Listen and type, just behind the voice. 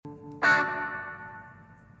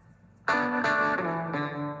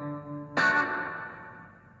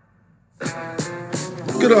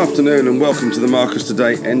Good afternoon and welcome to the Marcus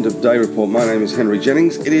Today End of Day Report. My name is Henry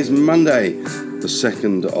Jennings. It is Monday, the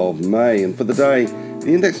 2nd of May, and for the day,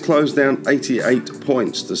 the index closed down 88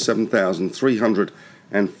 points to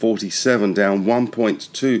 7,347, down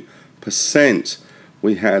 1.2%.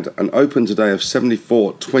 We had an open today of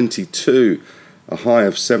 74.22, a high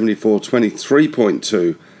of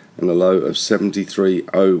 74.23.2, and a low of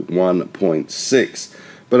 73.01.6.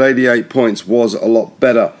 But 88 points was a lot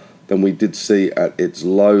better than we did see at its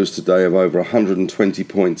lows today of over 120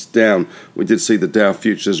 points down. We did see the Dow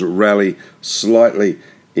futures rally slightly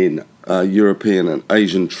in European and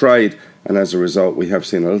Asian trade, and as a result we have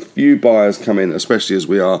seen a few buyers come in, especially as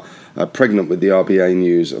we are pregnant with the RBA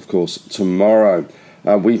news, of course, tomorrow.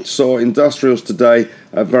 We saw industrials today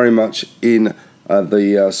very much in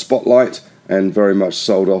the spotlight and very much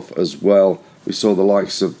sold off as well. We saw the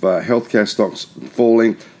likes of healthcare stocks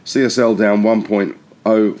falling, CSL down 1.04%,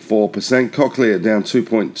 Cochlear down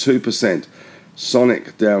 2.2%,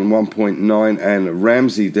 Sonic down 1.9%, and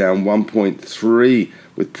Ramsay down 1.3%,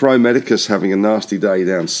 with Pro Medicus having a nasty day,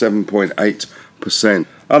 down 7.8%.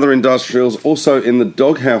 Other industrials also in the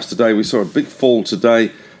doghouse today. We saw a big fall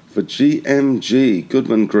today for GMG,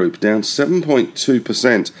 Goodman Group, down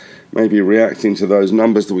 7.2%, maybe reacting to those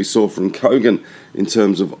numbers that we saw from Kogan in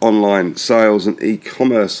terms of online sales and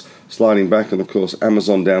e-commerce sliding back, and of course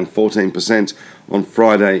Amazon down 14% on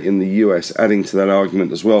Friday in the US, adding to that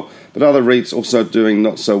argument as well. But other REITs also doing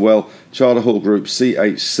not so well. Charter Hall Group,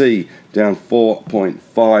 CHC, down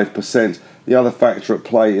 4.5%. The other factor at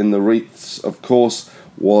play in the REITs, of course,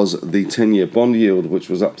 was the 10-year bond yield, which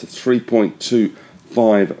was up to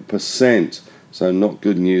 3.25%. So not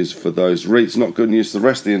good news for those REITs, not good news for the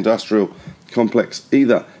rest of the industrial complex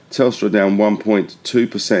either. Telstra down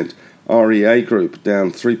 1.2%, REA Group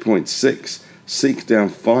down 3.6%, Seek down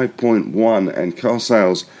 5.1%, and car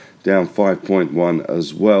sales down 5.1%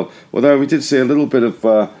 as well. Although we did see a little bit of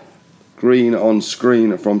green on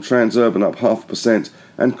screen from Transurban, up 0.5%,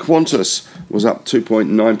 and Qantas was up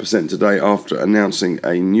 2.9% today after announcing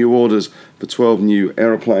a new orders for 12 new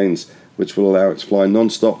aeroplanes, which will allow it to fly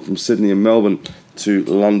non-stop from Sydney and Melbourne to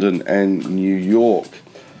London and New York.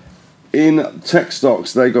 In tech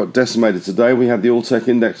stocks, they got decimated today. We had the All-Tech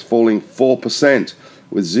Index falling 4%,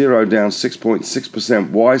 with Xero down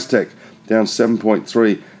 6.6%, WiseTech down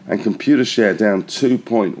 7.3%, and Computershare down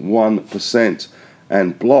 2.1%.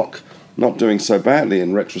 And Block not doing so badly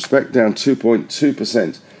in retrospect, down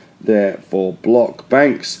 2.2% there for Block.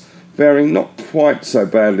 Banks faring not quite so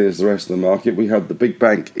badly as the rest of the market. We had the Big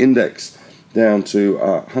Bank Index down to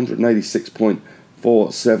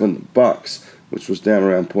 186.47 bucks, which was down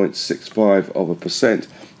around 0.65%.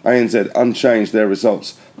 ANZ unchanged their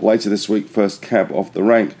results later this week, first cab off the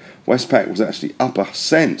rank. Westpac was actually up a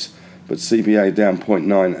cent, but CBA down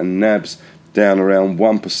 0.9% and NABS down around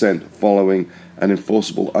 1% following an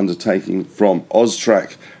enforceable undertaking from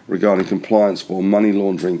Austrac regarding compliance for money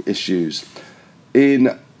laundering issues.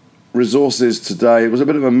 In resources today, it was a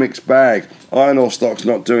bit of a mixed bag. Iron ore stocks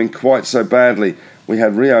not doing quite so badly. We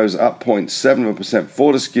had Rio's up 0.7%,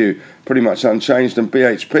 Fortescue pretty much unchanged, and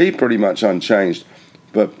BHP pretty much unchanged.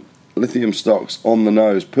 But lithium stocks on the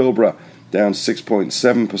nose. Pilbara down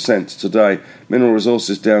 6.7% today. Mineral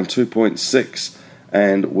Resources down 2.6%,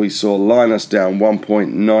 and we saw Lynas down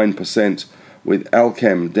 1.9%, with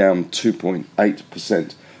Alchem down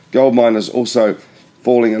 2.8%. Gold miners also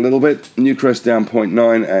falling a little bit. Newcrest down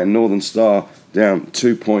 0.9%, and Northern Star down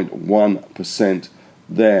 2.1%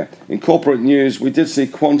 there. In corporate news, we did see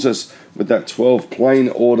Qantas with that 12 plane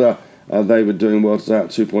order. They were doing well today at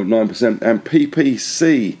 2.9%. And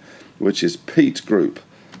PPC, which is Pete Group,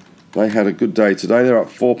 they had a good day today. They're up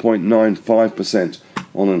 4.95%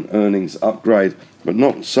 on an earnings upgrade, but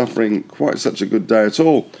not suffering quite such a good day at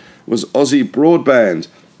all was Aussie Broadband,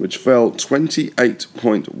 which fell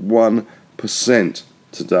 28.1%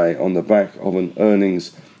 today on the back of an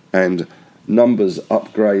earnings and numbers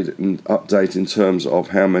upgrade and update in terms of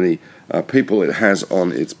how many people it has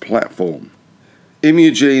on its platform.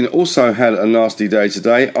 Imugene also had a nasty day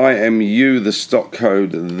today. IMU, the stock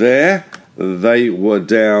code there, they were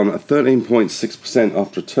down 13.6%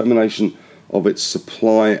 after a termination of its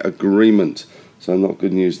supply agreement. So not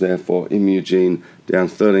good news there for Imugene, down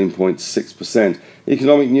 13.6%.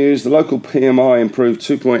 Economic news, the local PMI improved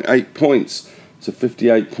 2.8 points to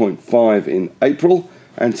 58.5 in April,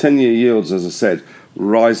 and 10-year yields, as I said,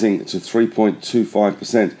 rising to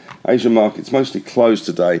 3.25%. Asian markets mostly closed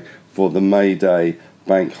today for the May Day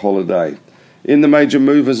bank holiday. In the major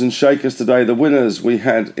movers and shakers today, the winners we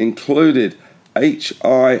had included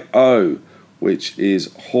HIO, which is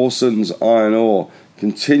Horsens Iron Ore,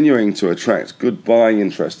 continuing to attract good buying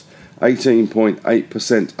interest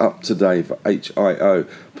 18.8% up today for HIO.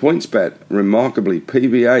 PointsBet, remarkably,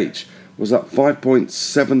 PBH was up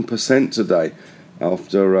 5.7% today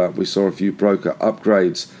after we saw a few broker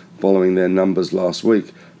upgrades following their numbers last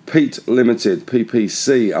week. Pete Limited,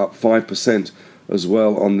 PPC, up 5% as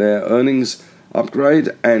well on their earnings upgrade,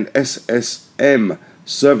 and SSM,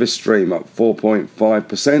 Service Stream, up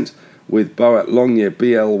 4.5%, with Boat Longyear,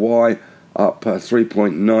 BLY, up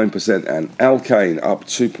 3.9%, and Alkane up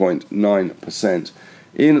 2.9%.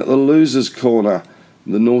 In the losers' corner,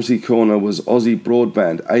 the naughty corner was Aussie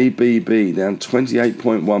Broadband, ABB, down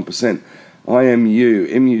 28.1%, IMU,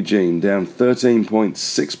 Imugene, down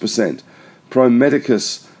 13.6%, Pro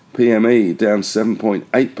Medicus, PME, down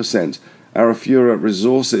 7.8%, Arafura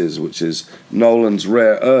Resources, which is Nolan's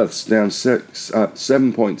Rare Earths, down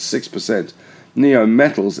 7.6%, Neo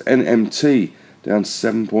Metals, NMT, down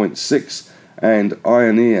 7.6%, and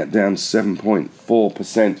Ioneer, down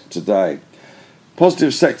 7.4% today.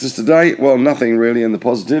 Positive sectors today, well, nothing really in the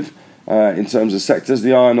positive in terms of sectors.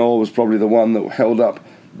 The iron ore was probably the one that held up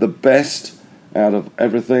the best out of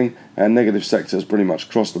everything, and negative sectors pretty much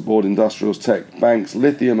across the board: industrials, tech, banks,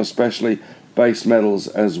 lithium especially, base metals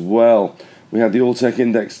as well. We had the Alltech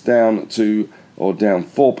index down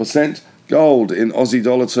 4%. Gold in Aussie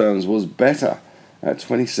dollar terms was better at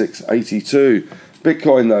 26.82.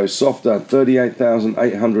 Bitcoin though softer,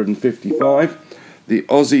 38,855. The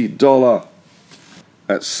Aussie dollar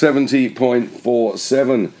at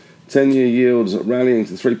 70.47. 10-year yields rallying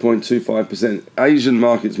to 3.25%. Asian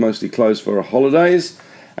markets mostly closed for holidays.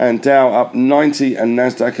 And Dow up 90 and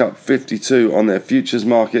Nasdaq up 52 on their futures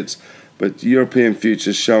markets. But European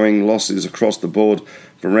futures showing losses across the board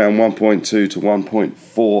for around 1.2 to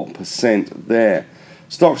 1.4% there.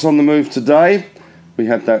 Stocks on the move today. We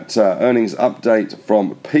had that earnings update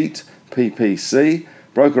from Pete, PPC.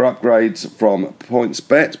 Broker upgrades from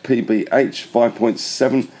PointsBet, PBH,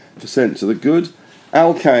 5.7% to the good.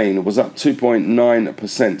 Alkane was up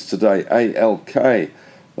 2.9% today. ALK,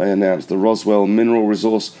 they announced the Roswell mineral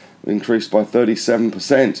resource increased by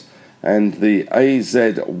 37%, and the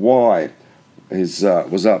AZY was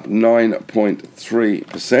up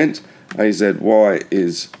 9.3%. AZY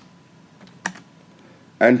is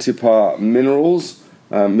Antipar Minerals.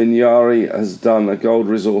 Minyari has done a gold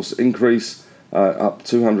resource increase up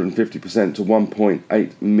 250% to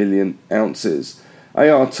 1.8 million ounces.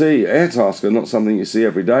 ART, Airtasker, not something you see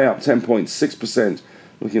every day, up 10.6%,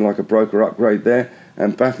 looking like a broker upgrade there.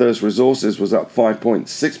 And Bathurst Resources was up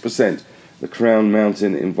 5.6%. The Crown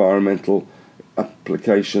Mountain environmental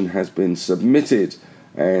application has been submitted.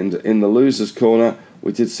 And in the losers' corner,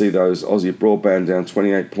 we did see those Aussie Broadband down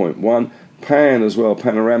 28.1%. Pan as well,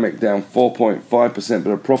 Panoramic down 4.5%,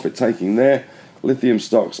 but a profit taking there. Lithium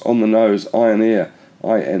stocks on the nose, Ioneer,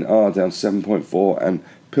 INR down 7.4%, and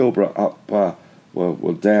Pilbara up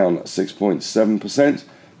were down 6.7%.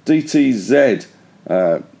 DTZ,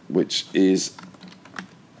 which is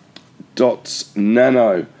Dots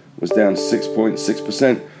Nano, was down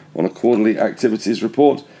 6.6% on a quarterly activities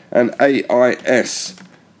report. And AIS,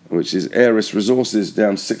 which is Aeris Resources,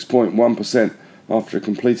 down 6.1% after it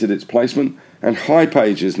completed its placement. And High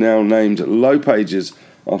Pages, now named Low Pages,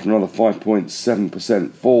 after another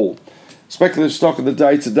 5.7% fall. Speculative stock of the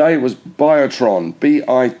day today was Biotron,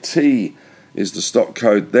 BIT is the stock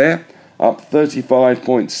code there, up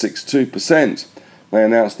 35.62%. They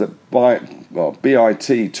announced that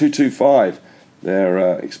BIT225,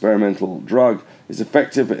 their experimental drug, is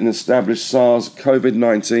effective in established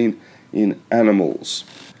SARS-CoV-19 in animals.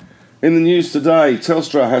 In the news today,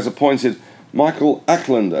 Telstra has appointed Michael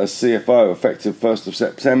Ackland as CFO effective 1st of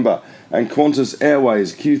September, and Qantas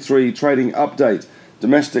Airways Q3 trading update,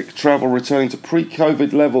 domestic travel returning to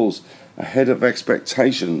pre-COVID levels ahead of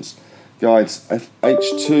expectations. Guides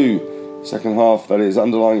H2 second half, that is,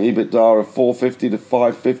 underlying EBITDA of 450 to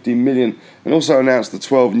 550 million, and also announced the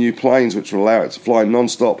 12 new planes which will allow it to fly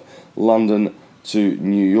non-stop London to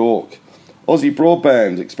New York. Aussie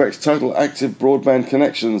Broadband expects total active broadband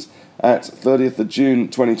connections at 30th of June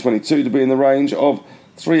 2022 to be in the range of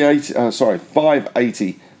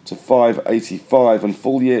 580 to 585, and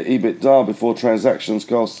full year EBITDA before transactions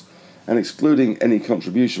costs and excluding any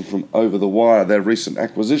contribution from Over the Wire, their recent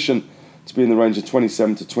acquisition, to be in the range of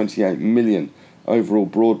 27 to 28 million. Overall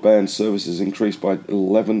broadband services increased by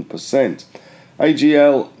 11%.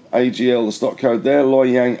 AGL, the stock code there, Loy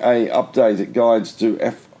Yang A update, it guides to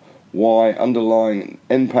FY underlying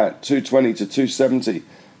NPAT 220 to 270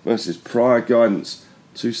 versus prior guidance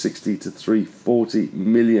 260 to 340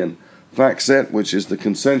 million. FactSet, which is the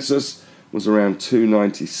consensus, was around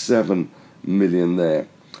 297 million there.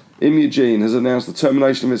 Imugene has announced the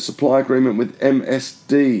termination of its supply agreement with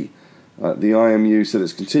MSD. The IMU said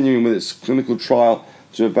it's continuing with its clinical trial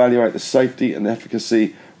to evaluate the safety and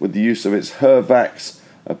efficacy with the use of its Hervax,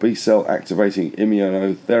 a B-cell activating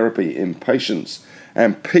immunotherapy in patients.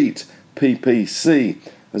 And PPC,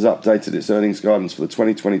 has updated its earnings guidance for the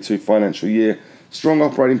 2022 financial year. Strong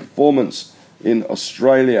operating performance in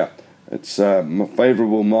Australia. It's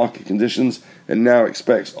favourable market conditions. It now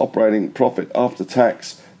expects operating profit after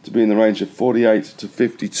tax to be in the range of 48 to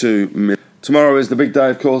 52 million. Tomorrow is the big day,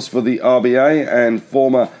 of course, for the RBA, and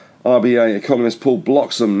former RBA economist Paul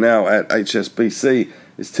Bloxham, now at HSBC,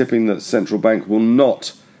 is tipping that the central bank will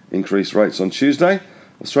not increase rates on Tuesday.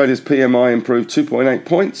 Australia's PMI improved 2.8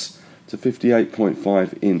 points to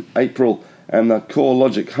 58.5 in April, and the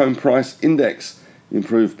CoreLogic Home Price Index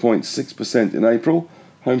improved 0.6% in April.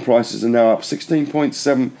 Home prices are now up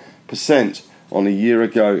 16.7% on a year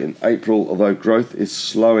ago in April, although growth is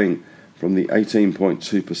slowing from the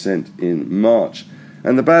 18.2% in March.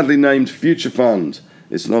 And the badly named Future Fund,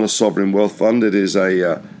 it's not a sovereign wealth fund, it is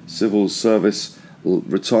a civil service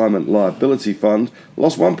retirement liability fund,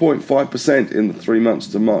 lost 1.5% in the 3 months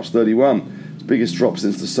to March 31, its biggest drop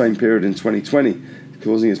since the same period in 2020,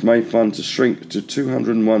 causing its May fund to shrink to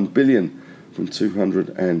 201 billion from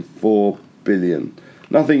 204 billion.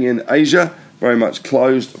 Nothing in Asia, very much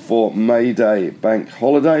closed for May Day bank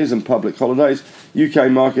holidays and public holidays.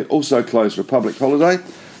 UK market also closed for public holiday.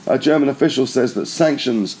 A German official says that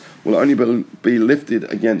sanctions will only be lifted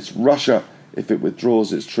against Russia if it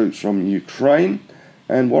withdraws its troops from Ukraine.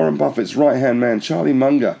 And Warren Buffett's right-hand man, Charlie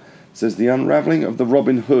Munger, says the unravelling of the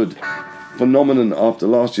Robin Hood phenomenon after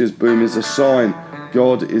last year's boom is a sign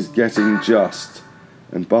God is getting just.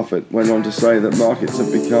 And Buffett went on to say that markets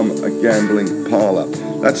have become a gambling parlour.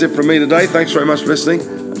 That's it from me today. Thanks very much for listening,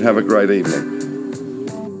 and have a great evening.